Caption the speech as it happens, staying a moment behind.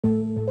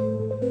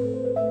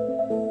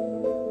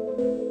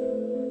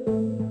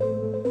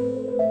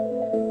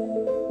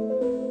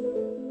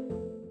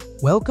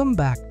Welcome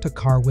back to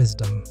Car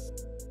Wisdom.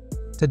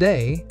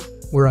 Today,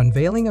 we're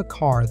unveiling a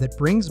car that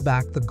brings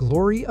back the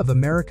glory of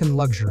American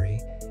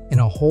luxury in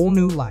a whole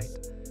new light,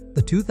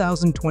 the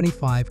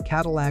 2025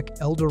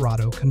 Cadillac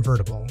Eldorado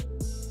Convertible.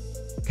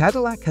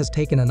 Cadillac has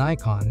taken an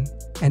icon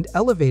and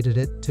elevated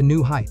it to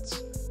new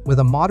heights with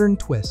a modern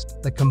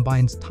twist that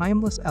combines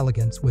timeless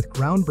elegance with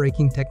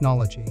groundbreaking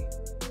technology.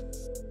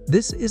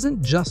 This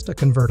isn't just a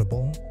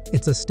convertible,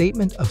 it's a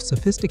statement of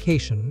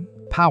sophistication,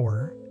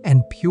 power,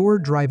 and pure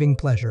driving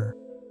pleasure.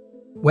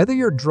 Whether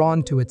you're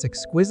drawn to its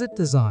exquisite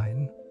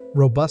design,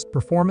 robust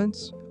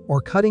performance,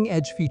 or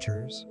cutting-edge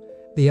features,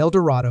 the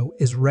Eldorado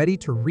is ready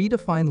to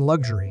redefine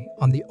luxury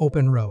on the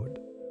open road.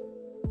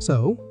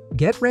 So,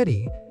 get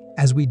ready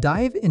as we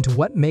dive into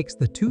what makes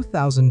the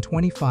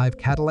 2025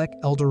 Cadillac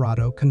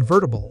Eldorado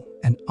Convertible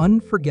an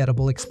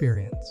unforgettable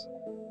experience.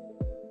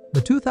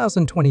 The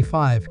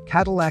 2025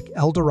 Cadillac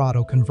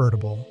Eldorado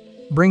Convertible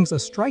brings a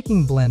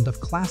striking blend of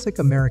classic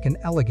American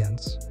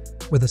elegance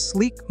with a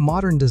sleek,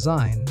 modern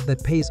design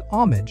that pays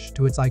homage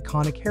to its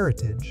iconic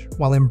heritage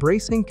while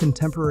embracing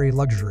contemporary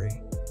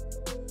luxury.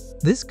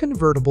 This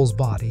convertible's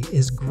body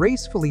is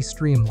gracefully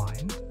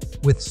streamlined,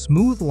 with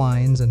smooth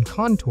lines and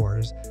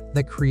contours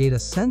that create a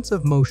sense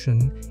of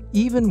motion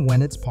even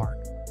when it's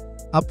parked.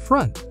 Up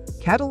front,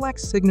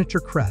 Cadillac's signature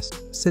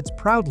crest sits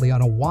proudly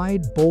on a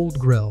wide, bold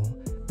grille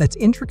that's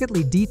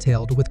intricately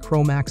detailed with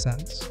chrome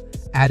accents,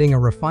 adding a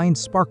refined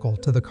sparkle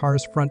to the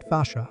car's front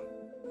fascia.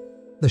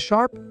 The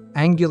sharp,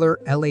 angular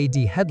LED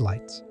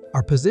headlights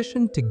are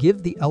positioned to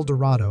give the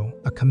Eldorado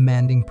a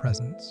commanding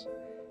presence,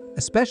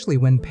 especially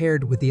when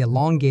paired with the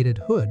elongated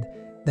hood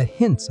that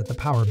hints at the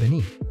power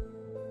beneath.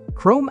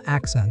 Chrome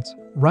accents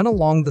run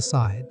along the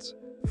sides,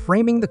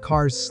 framing the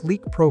car's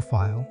sleek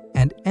profile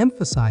and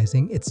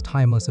emphasizing its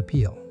timeless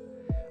appeal,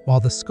 while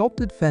the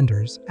sculpted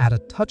fenders add a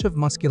touch of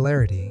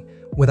muscularity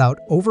without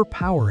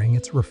overpowering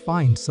its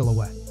refined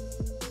silhouette.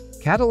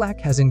 Cadillac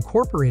has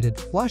incorporated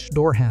flush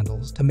door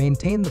handles to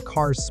maintain the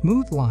car's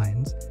smooth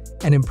lines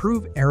and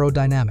improve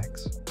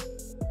aerodynamics.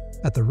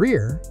 At the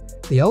rear,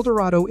 the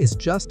Eldorado is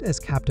just as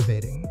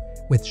captivating,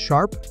 with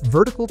sharp,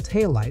 vertical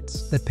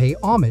taillights that pay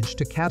homage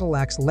to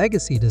Cadillac's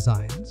legacy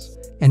designs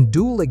and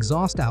dual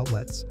exhaust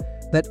outlets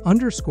that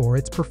underscore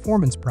its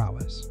performance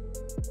prowess.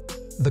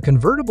 The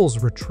convertible's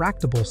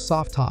retractable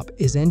soft top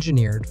is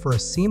engineered for a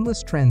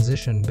seamless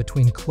transition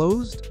between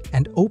closed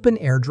and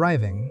open-air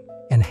driving,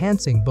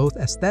 enhancing both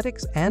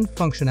aesthetics and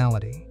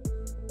functionality.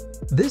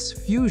 This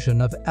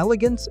fusion of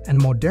elegance and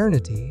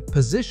modernity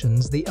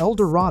positions the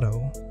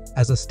Eldorado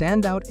as a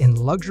standout in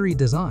luxury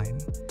design,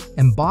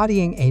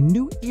 embodying a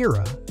new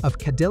era of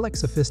Cadillac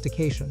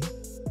sophistication.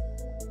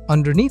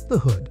 Underneath the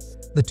hood,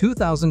 the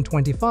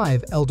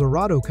 2025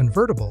 Eldorado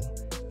Convertible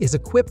is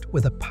equipped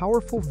with a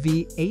powerful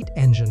V8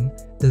 engine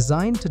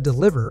designed to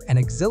deliver an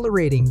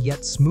exhilarating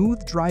yet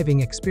smooth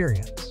driving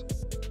experience.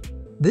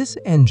 This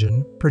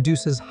engine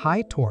produces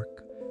high torque,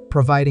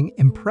 providing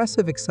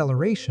impressive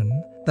acceleration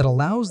that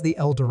allows the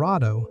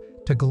Eldorado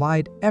to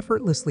glide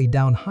effortlessly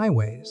down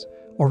highways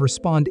or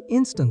respond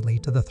instantly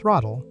to the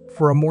throttle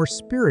for a more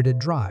spirited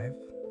drive.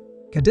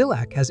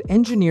 Cadillac has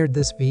engineered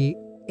this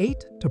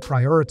V8 to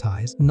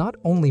prioritize not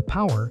only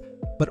power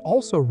but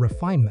also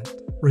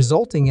refinement,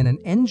 resulting in an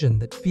engine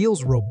that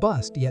feels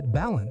robust yet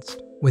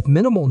balanced, with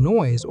minimal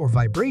noise or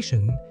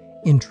vibration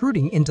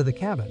intruding into the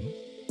cabin.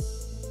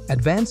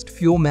 Advanced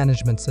fuel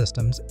management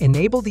systems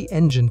enable the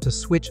engine to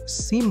switch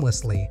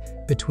seamlessly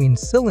between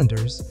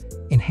cylinders,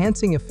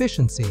 enhancing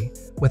efficiency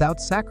without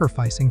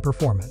sacrificing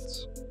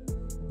performance.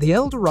 The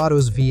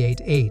Eldorado's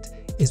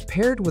V8 is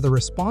paired with a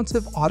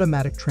responsive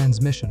automatic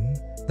transmission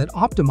that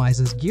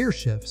optimizes gear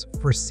shifts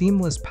for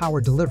seamless power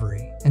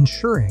delivery,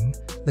 ensuring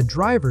that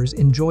drivers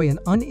enjoy an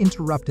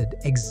uninterrupted,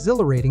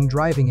 exhilarating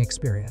driving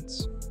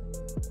experience.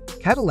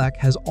 Cadillac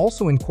has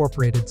also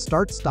incorporated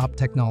start-stop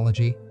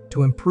technology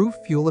to improve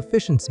fuel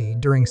efficiency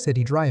during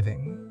city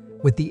driving,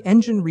 with the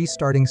engine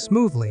restarting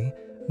smoothly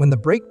when the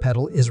brake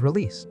pedal is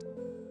released.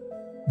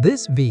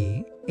 This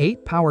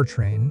V8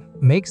 powertrain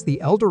makes the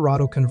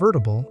Eldorado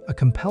Convertible a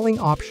compelling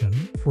option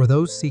for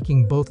those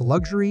seeking both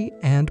luxury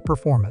and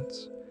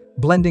performance,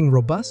 blending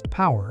robust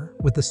power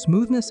with the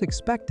smoothness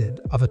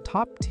expected of a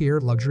top-tier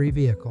luxury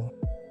vehicle.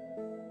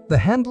 The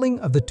handling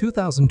of the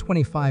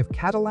 2025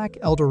 Cadillac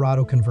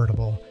Eldorado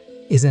Convertible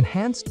is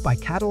enhanced by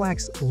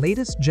Cadillac's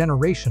latest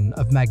generation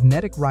of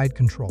magnetic ride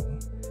control,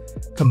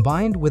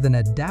 combined with an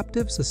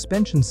adaptive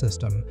suspension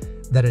system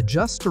that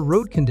adjusts to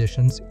road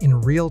conditions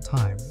in real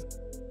time.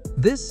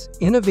 This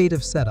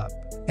innovative setup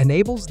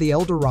enables the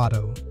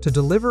Eldorado to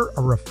deliver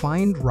a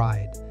refined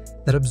ride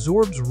that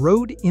absorbs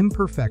road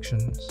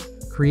imperfections,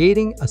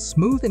 creating a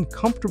smooth and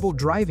comfortable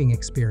driving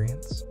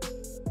experience.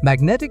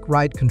 Magnetic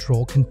ride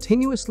control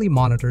continuously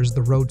monitors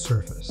the road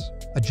surface,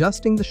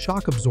 adjusting the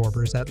shock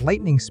absorbers at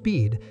lightning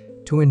speed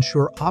to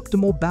ensure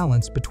optimal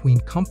balance between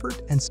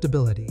comfort and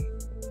stability.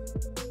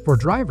 For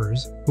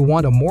drivers who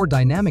want a more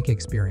dynamic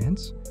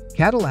experience,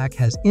 Cadillac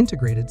has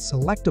integrated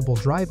selectable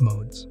drive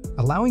modes,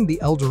 allowing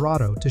the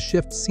Eldorado to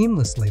shift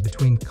seamlessly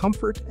between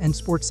comfort and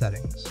sport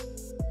settings.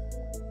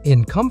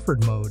 In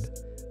comfort mode,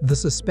 the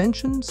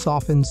suspension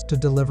softens to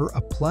deliver a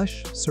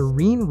plush,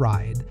 serene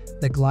ride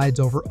that glides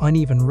over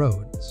uneven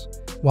roads,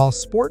 while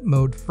sport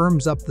mode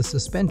firms up the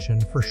suspension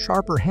for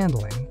sharper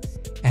handling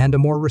and a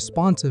more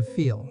responsive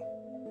feel.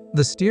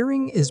 The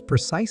steering is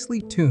precisely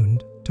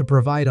tuned to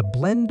provide a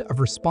blend of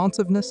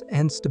responsiveness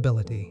and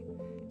stability,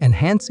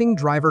 enhancing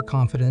driver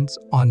confidence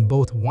on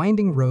both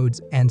winding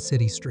roads and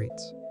city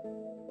streets.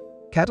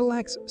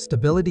 Cadillac's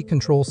stability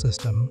control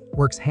system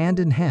works hand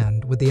in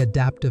hand with the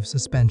adaptive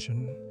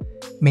suspension,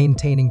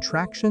 maintaining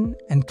traction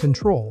and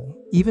control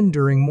even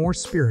during more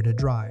spirited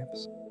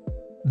drives.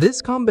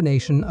 This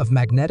combination of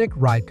magnetic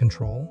ride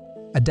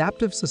control,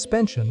 adaptive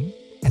suspension,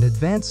 and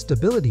advanced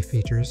stability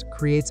features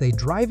creates a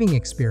driving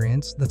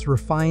experience that's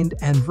refined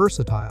and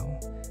versatile,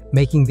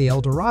 making the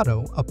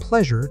Eldorado a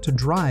pleasure to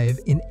drive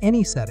in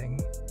any setting.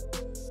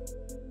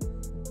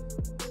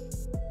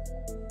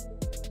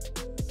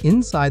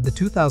 Inside the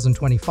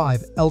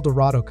 2025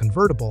 Eldorado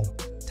Convertible,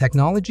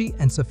 technology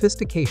and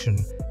sophistication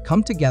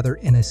come together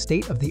in a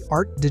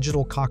state-of-the-art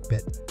digital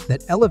cockpit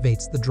that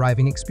elevates the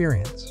driving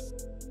experience.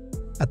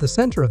 At the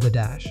center of the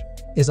dash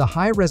is a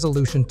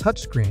high-resolution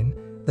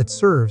touchscreen that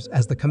serves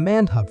as the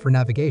command hub for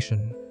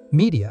navigation,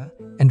 media,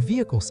 and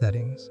vehicle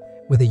settings,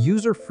 with a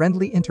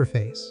user-friendly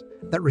interface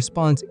that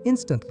responds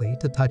instantly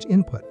to touch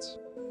inputs.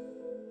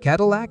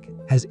 Cadillac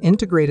has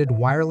integrated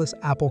wireless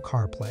Apple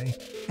CarPlay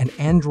and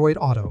Android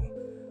Auto,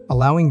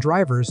 allowing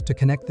drivers to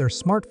connect their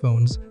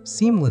smartphones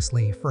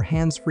seamlessly for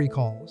hands-free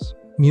calls,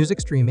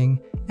 music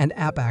streaming, and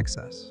app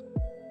access.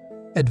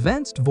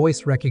 Advanced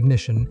voice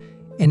recognition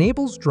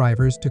enables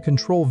drivers to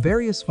control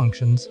various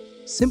functions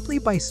simply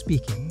by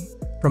speaking,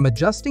 from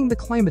adjusting the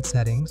climate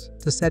settings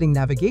to setting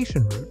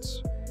navigation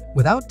routes,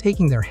 without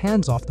taking their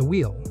hands off the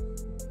wheel.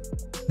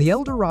 The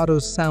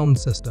Eldorado's sound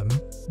system,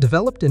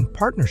 developed in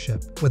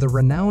partnership with a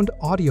renowned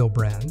audio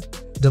brand,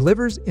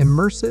 delivers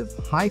immersive,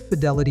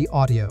 high-fidelity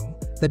audio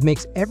that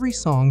makes every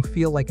song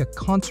feel like a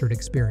concert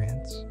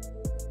experience.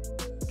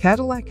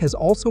 Cadillac has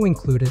also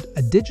included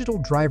a digital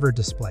driver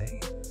display,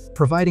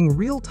 providing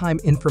real-time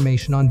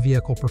information on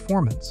vehicle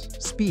performance,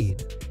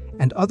 speed,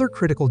 and other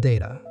critical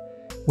data,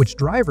 which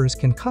drivers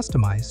can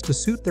customize to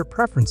suit their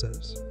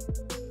preferences.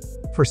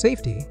 For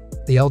safety,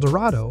 the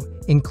Eldorado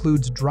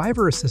includes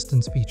driver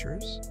assistance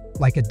features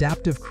like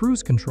adaptive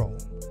cruise control,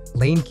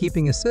 lane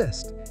keeping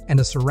assist, and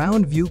a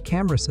surround view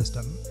camera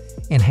system,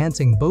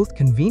 enhancing both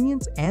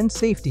convenience and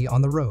safety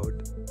on the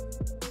road.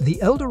 The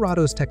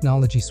Eldorado's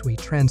technology suite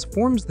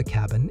transforms the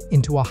cabin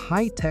into a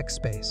high-tech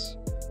space,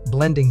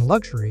 blending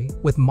luxury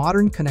with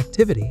modern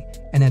connectivity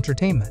and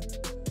entertainment.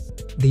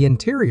 The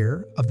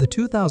interior of the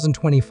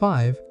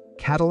 2025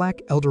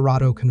 Cadillac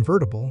Eldorado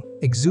Convertible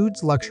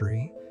exudes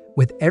luxury,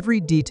 with every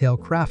detail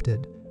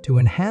crafted to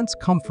enhance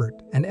comfort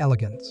and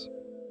elegance.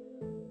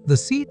 The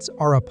seats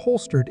are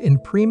upholstered in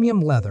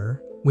premium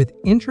leather with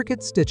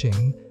intricate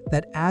stitching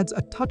that adds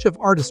a touch of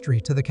artistry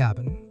to the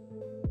cabin.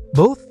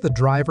 Both the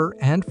driver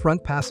and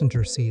front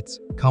passenger seats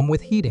come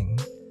with heating,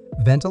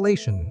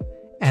 ventilation,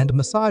 and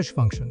massage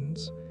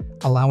functions,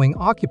 allowing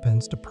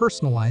occupants to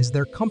personalize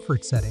their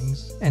comfort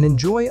settings and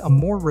enjoy a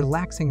more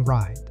relaxing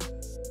ride.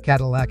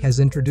 Cadillac has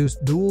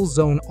introduced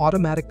dual-zone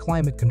automatic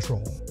climate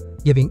control,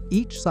 giving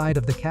each side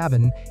of the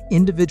cabin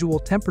individual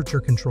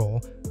temperature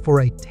control for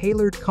a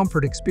tailored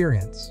comfort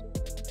experience.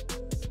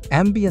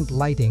 Ambient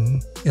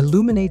lighting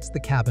illuminates the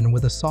cabin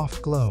with a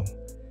soft glow,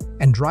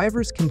 and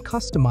drivers can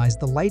customize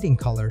the lighting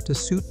color to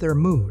suit their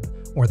mood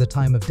or the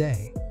time of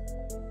day.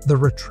 The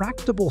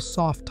retractable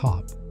soft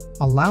top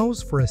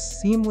allows for a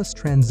seamless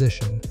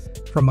transition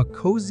from a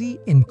cozy,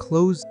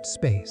 enclosed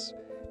space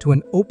to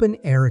an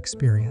open-air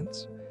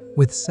experience,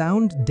 with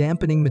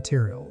sound-dampening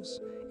materials,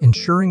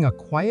 ensuring a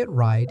quiet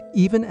ride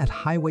even at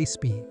highway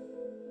speed.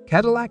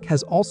 Cadillac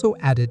has also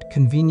added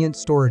convenient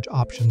storage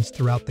options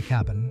throughout the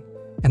cabin,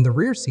 and the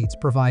rear seats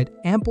provide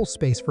ample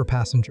space for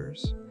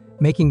passengers,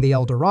 making the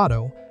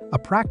Eldorado a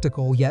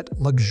practical yet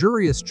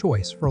luxurious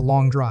choice for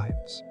long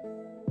drives.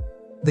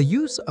 The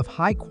use of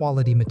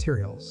high-quality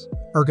materials,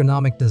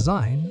 ergonomic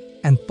design,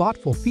 and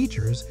thoughtful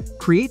features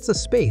creates a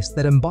space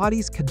that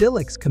embodies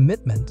Cadillac's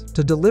commitment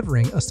to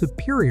delivering a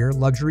superior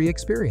luxury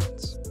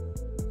experience.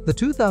 The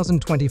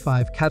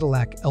 2025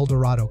 Cadillac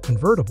Eldorado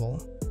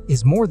Convertible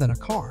is more than a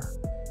car.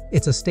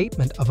 It's a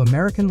statement of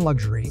American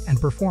luxury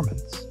and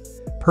performance,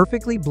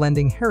 perfectly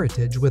blending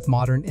heritage with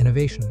modern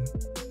innovation.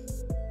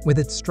 With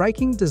its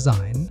striking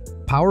design,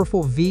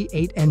 powerful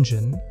V8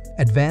 engine,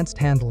 advanced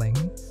handling,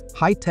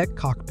 high-tech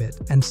cockpit,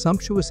 and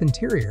sumptuous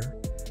interior,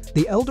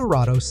 the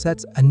Eldorado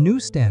sets a new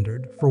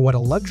standard for what a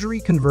luxury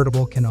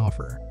convertible can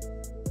offer.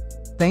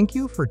 Thank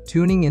you for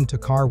tuning into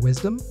Car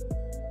Wisdom.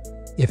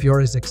 If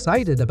you're as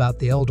excited about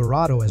the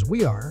Eldorado as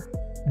we are,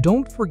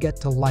 don't forget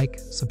to like,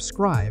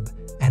 subscribe,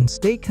 and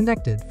stay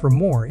connected for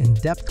more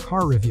in-depth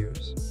car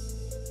reviews.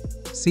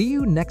 See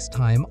you next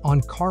time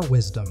on Car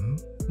Wisdom,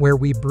 where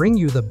we bring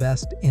you the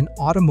best in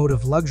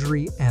automotive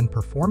luxury and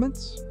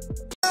performance.